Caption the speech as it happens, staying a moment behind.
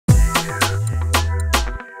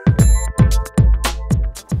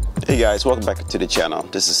guys, welcome back to the channel.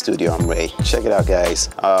 This is Studio Omni. Check it out, guys.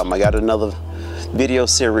 I got another video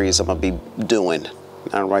series I'm gonna be doing.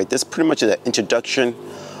 All right, this is pretty much an introduction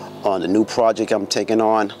on the new project I'm taking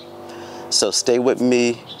on. So stay with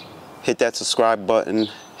me, hit that subscribe button,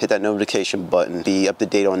 hit that notification button, be up to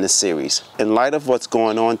date on this series. In light of what's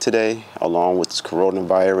going on today, along with this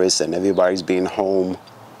coronavirus and everybody's being home,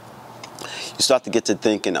 you start to get to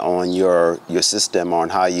thinking on your system, on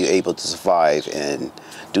how you're able to survive and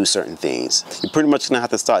do certain things. You're pretty much gonna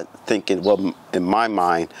have to start thinking, well, in my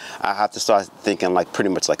mind, I have to start thinking like pretty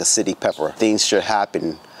much like a city pepper. Things should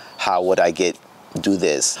happen. How would I do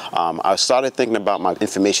this? I started thinking about my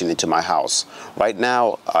information into my house. Right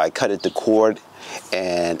now, I cut the cord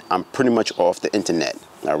and I'm pretty much off the internet,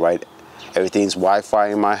 all right? Everything's Wi-Fi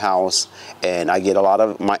in my house and I get a lot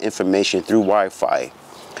of my information through Wi-Fi.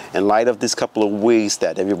 In light of this couple of weeks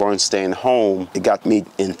that everyone's staying home, it got me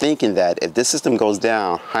in thinking that if this system goes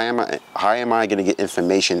down, how am I going to get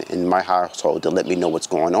information in my household to let me know what's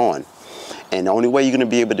going on? And the only way you're going to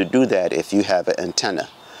be able to do that if you have an antenna.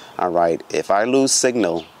 All right, if I lose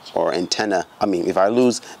signal or antenna, if I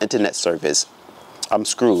lose internet service, I'm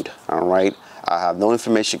screwed. All right, I have no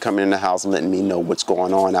information coming in the house letting me know what's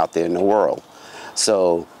going on out there in the world.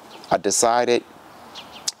 So I decided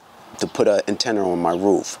to put an antenna on my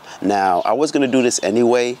roof. Now, I was going to do this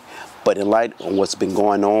anyway, but in light of what's been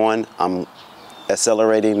going on, I'm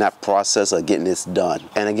accelerating that process of getting this done.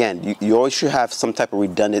 And again, you always should have some type of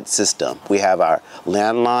redundant system. We have our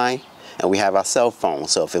landline and we have our cell phone.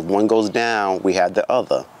 So if one goes down, we have the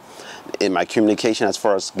other. In my communication, as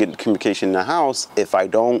far as getting communication in the house, if I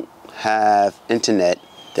don't have internet,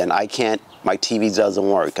 then I can't, my TV doesn't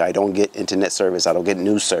work. I don't get internet service. I don't get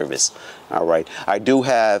news service. All right. I do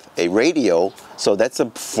have a radio, so that's a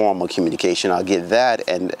form of communication. I'll get that,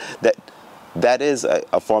 and that is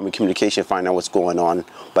a form of communication, find out what's going on.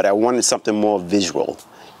 But I wanted something more visual,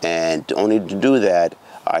 and only to do that,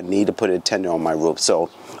 I need to put an antenna on my roof. So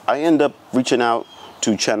I end up reaching out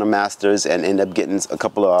to channel masters and end up getting a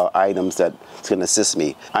couple of items that's going to assist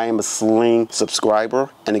me. I am a Sling subscriber,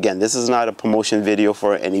 and again, this is not a promotion video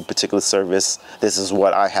for any particular service. This is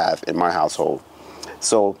what I have in my household.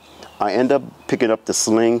 So I end up picking up the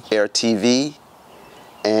Sling Air TV,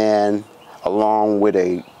 and along with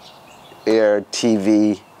a Air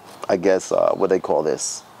TV, I guess, what they call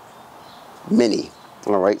this, Mini.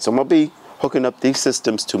 All right, so I'm gonna be hooking up these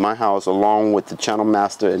systems to my house along with the channel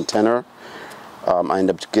master antenna. I end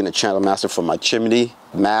up getting a channel master for my chimney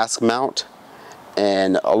mask mount,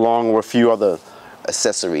 and along with a few other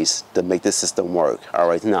accessories to make this system work. All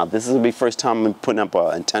right, now this is the first time I'm putting up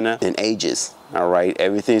an antenna in ages. All right,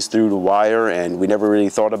 everything's through the wire and we never really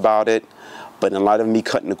thought about it. But in light of me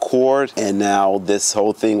cutting the cord and now this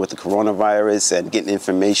whole thing with the coronavirus and getting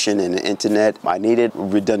information in the internet, I needed a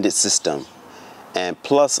redundant system. And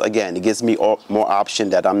plus, again, it gives me more option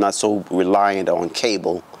that I'm not so reliant on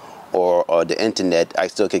cable or the internet. I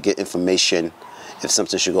still could get information if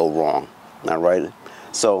something should go wrong. All right,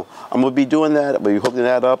 so I'm gonna be doing that. I'm gonna be hooking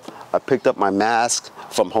that up. I picked up my mask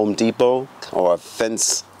from Home Depot, or a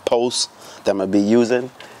fence post that I'm gonna be using,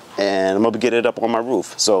 and I'm gonna get it up on my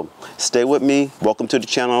roof. So stay with me. Welcome to the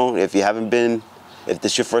channel. If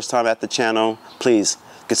this is your first time at the channel, please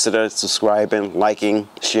consider subscribing, liking,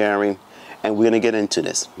 sharing, and we're gonna get into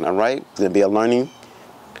this. All right, it's gonna be a learning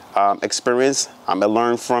experience. I'm gonna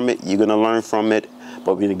learn from it. You're gonna learn from it,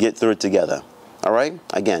 but we're gonna get through it together. All right.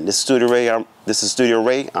 Again, this is Studio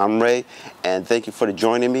Ray. I'm Ray, and thank you for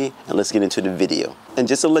joining me. And let's get into the video. And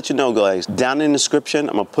just to let you know, guys, down in the description,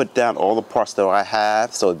 I'm gonna put down all the parts that I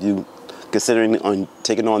have. So if you considering on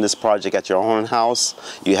taking on this project at your own house,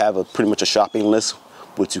 you have pretty much a shopping list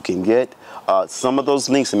which you can get. Some of those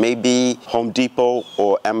links may be Home Depot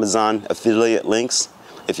or Amazon affiliate links.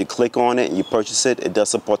 If you click on it and you purchase it, it does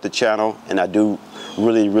support the channel, and I do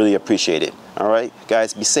really appreciate it. All right,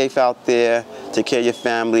 guys, be safe out there. Take care of your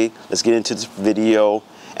family. Let's get into this video,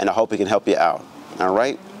 and I hope it can help you out. All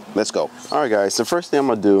right, let's go. All right, guys, the first thing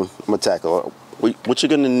I'm gonna tackle what you're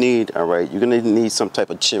gonna need. All right, you're gonna need some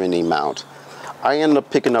type of chimney mount. I ended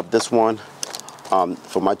up picking up this one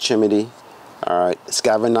for my chimney. All right, it's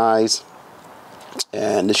galvanized,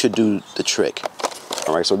 and this should do the trick.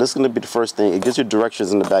 All right, so this is going to be the first thing. It gives you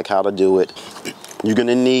directions in the back how to do it. You're going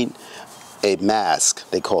to need a mask,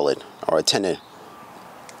 they call it, or a antenna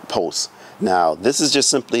post. Now, this is just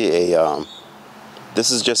simply a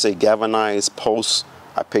galvanized post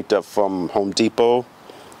I picked up from Home Depot.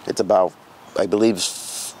 It's about, I believe,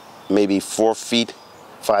 maybe 4 feet,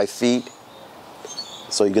 5 feet.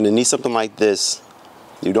 So you're going to need something like this.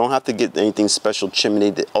 You don't have to get anything special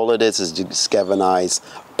chimney. All it is just galvanized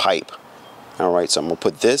pipe. All right, so I'm gonna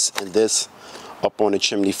put this and this up on the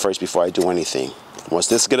chimney first before I do anything. Once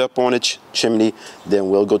this get up on the chimney, then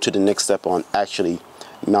we'll go to the next step on actually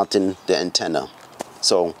mounting the antenna.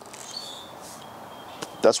 So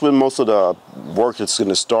that's where most of the work is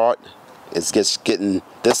gonna start. It's just getting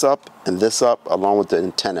this up and this up along with the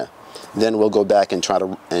antenna. Then we'll go back and try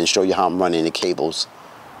to show you how I'm running the cables.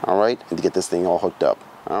 All right, and to get this thing all hooked up.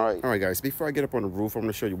 All right guys, before I get up on the roof, I'm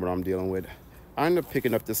gonna show you what I'm dealing with. I ended up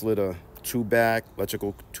picking up this little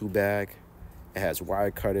electrical two bag. It has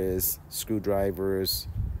wire cutters, screwdrivers,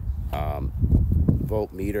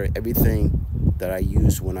 voltmeter, everything that I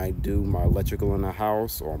use when I do my electrical in the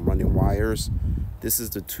house or I'm running wires. This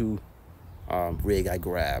is the rig I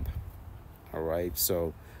grab. All right,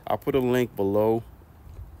 so I'll put a link below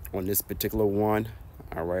on this particular one.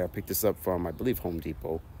 All right, I picked this up from, I believe, Home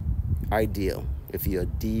Depot. Ideal. If you're a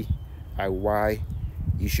DIY,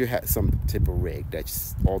 you should have some type of rig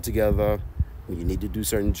that's all together. When you need to do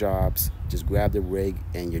certain jobs, just grab the rig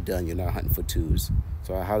and you're done. You're not hunting for twos.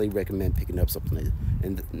 So I highly recommend picking up something like that,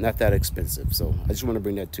 and not that expensive. So I just want to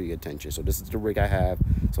bring that to your attention. So this is the rig I have.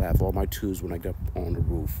 So I have all my tools when I get up on the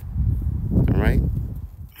roof. All right.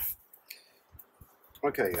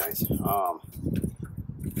 Okay, guys.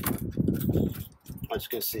 As you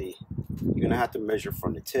can see, you're gonna have to measure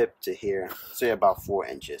from the tip to here, say about 4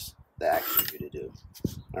 inches. That actually you to do.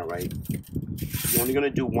 All right. You're only gonna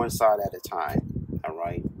do one side at a time. All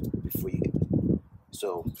right. Before you get.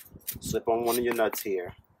 So slip on one of your nuts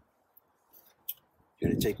here. You're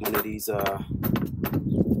gonna take one of these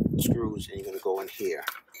screws and you're gonna go in here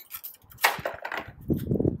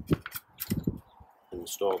and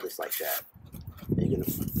install this like that. And you're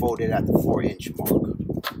gonna fold it at the 4-inch mark.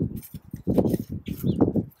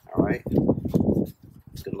 All right.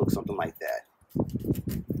 It's gonna look something like that.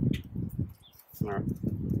 All right.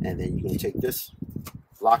 And then you're gonna take this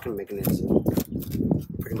locking mechanism,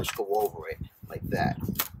 pretty much go over it like that.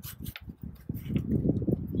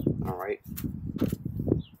 All right.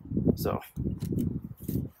 So,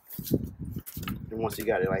 and once you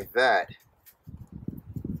got it like that,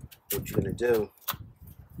 what you're gonna do,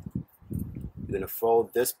 you're gonna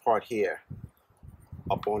fold this part here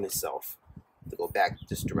up on itself to go back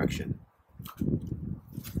this direction,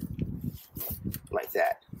 like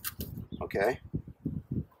that. Okay.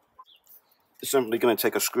 You're simply gonna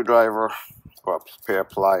take a screwdriver or a pair of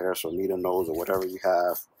pliers or needle nose or whatever you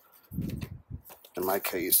have. In my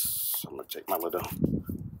case, I'm gonna take my little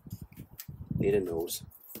needle nose,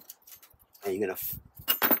 and you're gonna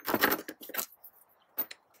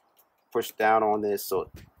push down on this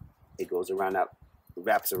so it goes around that,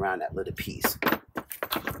 wraps around that little piece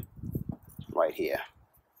right here.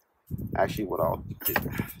 Actually, what I'll do,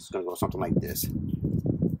 it's gonna go something like this.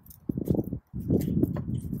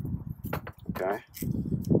 Okay.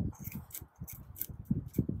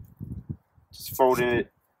 Just folding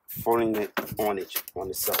it on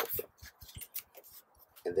itself,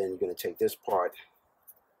 and then you're gonna take this part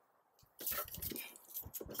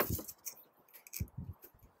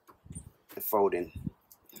and fold and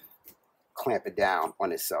clamp it down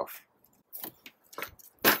on itself.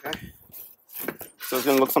 Okay. So it's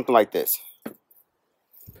gonna look something like this. I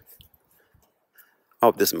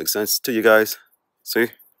hope this makes sense to you guys.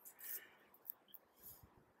 See?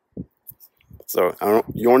 So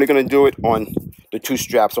you're only gonna do it on the 2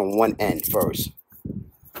 straps on one end first.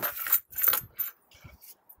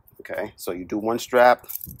 Okay, so you do 1 strap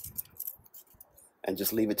and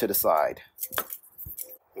just leave it to the side.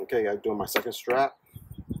 Okay, I'm doing my 2nd strap.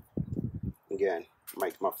 Again,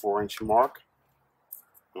 make my 4-inch mark.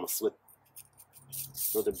 I'm gonna slip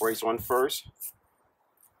the brace on first.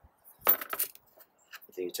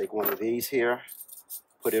 Then you take one of these here,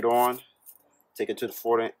 put it on, take it to the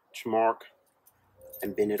 4-inch mark,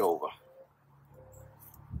 and bend it over.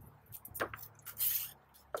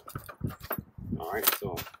 All right,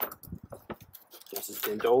 so once it's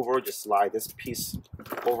bent over, just slide this piece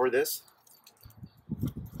over this.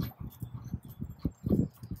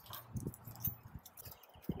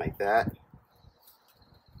 Like that.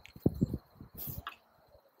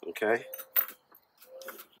 Okay.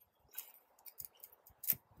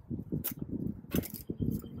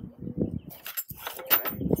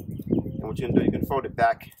 And what you're gonna do, you can fold it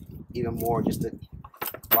back even more just to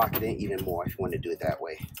lock it in even more if you want to do it that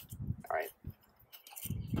way. All right.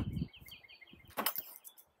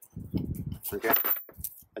 Okay.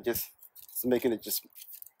 Just making it just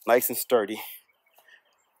nice and sturdy.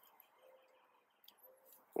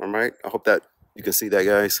 All right. I hope that you can see that,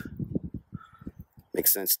 guys.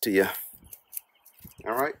 Makes sense to you.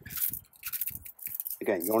 All right.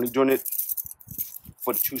 Again, you're only doing it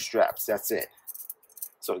for the 2 straps. That's it.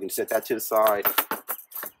 So you can set that to the side.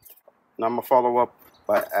 Now I'm gonna follow up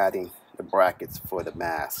by adding the brackets for the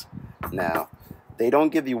mask. Now, they don't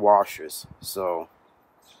give you washers, so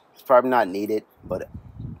it's probably not needed, but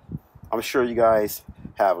I'm sure you guys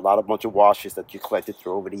have a bunch of washers that you collected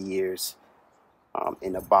through over the years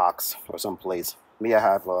in a box or someplace. Me, I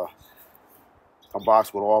have a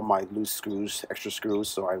box with all my loose screws, extra screws,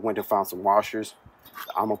 so I went and found some washers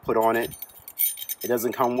I'm gonna put on it. It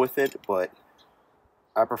doesn't come with it, but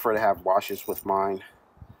I prefer to have washers with mine.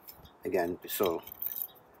 Again, so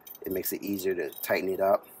it makes it easier to tighten it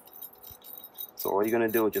up. So all you're gonna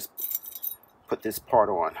do is just put this part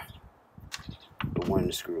on, the one of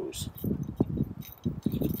the screws,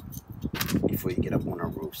 before you get up on our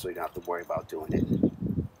roof, so you don't have to worry about doing it.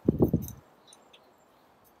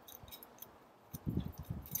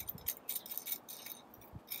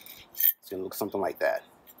 It's gonna look something like that.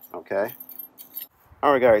 Okay.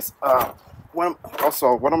 All right, guys. What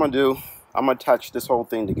I'm gonna do, I'm gonna attach this whole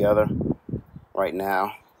thing together right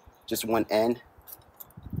now, just one end.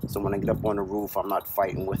 So when I get up on the roof, I'm not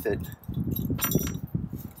fighting with it.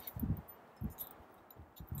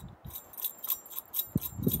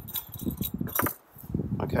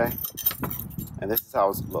 Okay. And this is how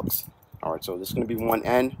it looks. All right. So this is gonna be one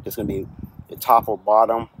end. This is gonna be the top or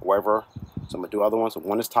bottom, wherever. So I'm gonna do other ones. So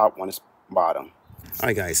one is top, one is bottom. All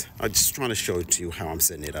right, guys, I'm just trying to show to you how I'm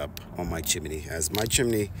setting it up on my chimney. As my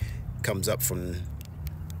chimney comes up from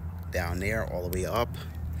down there all the way up,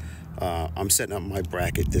 I'm setting up my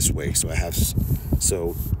bracket this way. So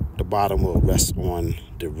so the bottom will rest on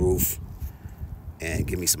the roof and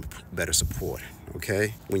give me some better support.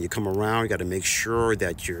 Okay, when you come around, you got to make sure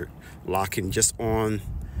that you're locking just on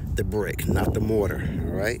the brick, not the mortar.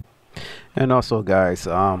 All right. And also, guys,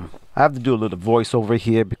 I have to do a little voiceover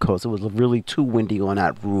here because it was really too windy on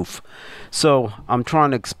that roof. So I'm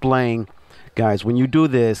trying to explain, guys, when you do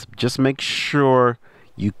this, just make sure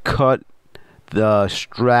you cut the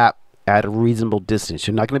strap at a reasonable distance.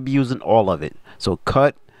 You're not going to be using all of it. So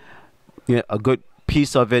cut a good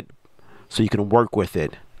piece of it so you can work with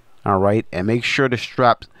it. All right. And make sure the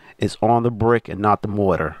strap is on the brick and not the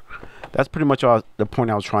mortar. That's pretty much the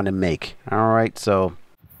point I was trying to make. All right. So.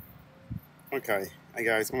 Okay, hey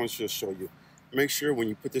guys, I want to just show you. Make sure when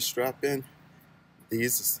you put this strap in,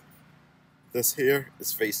 this here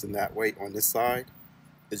is facing that way on this side,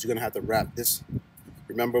 because you're going to have to wrap this.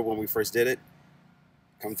 Remember when we first did it?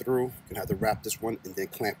 Come through, you're going to have to wrap this one and then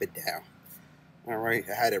clamp it down. All right,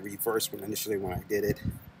 I had it reversed initially when I did it,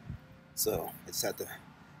 so I just had to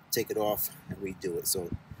take it off and redo it. So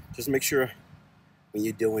just make sure when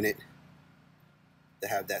you're doing it to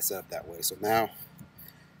have that set up that way. So now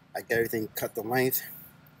I got everything cut the length.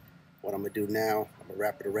 What I'm gonna do now, I'm gonna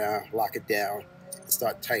wrap it around, lock it down, and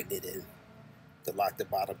start tightening it in to lock the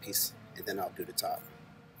bottom piece, and then I'll do the top.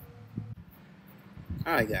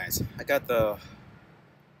 All right, guys, I got the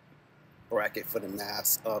bracket for the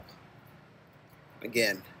mask up.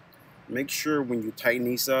 Again, make sure when you tighten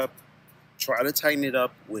these up, try to tighten it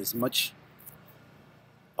up with as much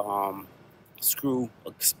screw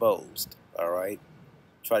exposed. All right,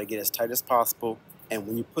 try to get as tight as possible. And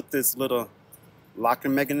when you put this little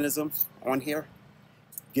locking mechanism on here,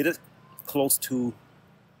 get it close to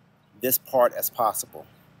this part as possible.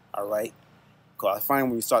 All right, because I find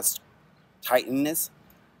when you start tightening this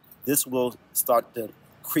will start to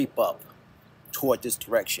creep up toward this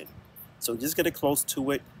direction. So just get it close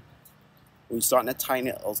to it. When you're starting to tighten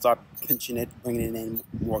it, I'll start pinching it, bringing it in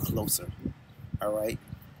more closer. All right,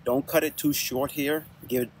 don't cut it too short here.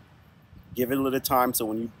 Give it a little time, so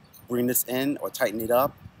when you bring this in or tighten it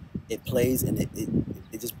up, it plays and it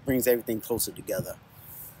just brings everything closer together.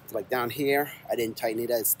 Like down here, I didn't tighten it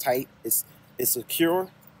as tight. It's secure,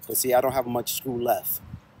 but see, I don't have much screw left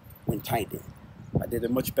when tightening. I did a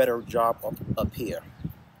much better job up here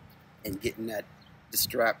in getting the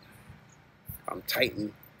strap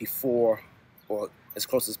tightened before, or as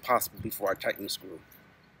close as possible before I tighten the screw.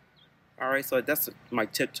 All right, so that's my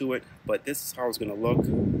tip to it, but this is how it's gonna look.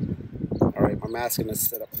 All right, my mask is gonna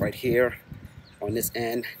set up right here on this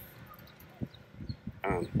end,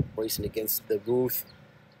 bracing against the roof,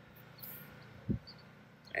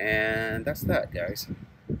 and that's that, guys.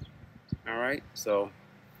 All right, so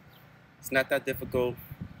it's not that difficult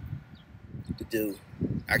to do.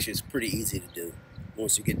 Actually, it's pretty easy to do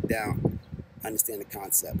once you get down, understand the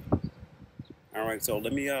concept. All right, so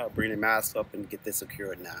let me bring the mask up and get this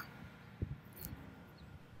secured now.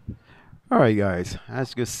 All right, guys,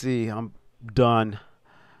 as you can see, I'm done.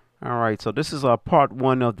 All right, so this is part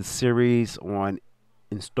 1 of the series on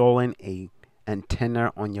installing a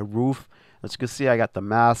antenna on your roof. As you can see, I got the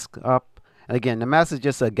mask up, and again, the mask is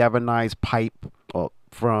just a galvanized pipe or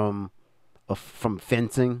from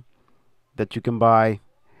fencing that you can buy,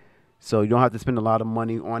 so you don't have to spend a lot of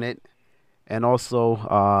money on it. And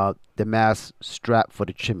also the mass strap for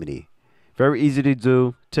the chimney. Very easy to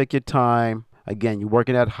do. Take your time. Again, you're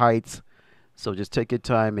working at heights, so just take your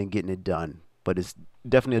time and getting it done. But it's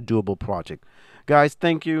definitely a doable project. Guys,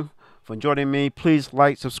 thank you for joining me. Please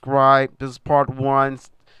like, subscribe. This is part 1.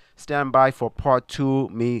 Stand by for part 2,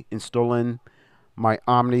 me installing my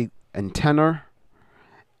Omni antenna.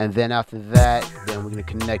 And then after that, then we're going to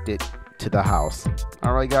connect it to the house.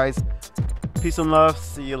 All right, guys. Peace and love.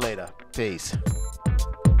 See you later. Peace.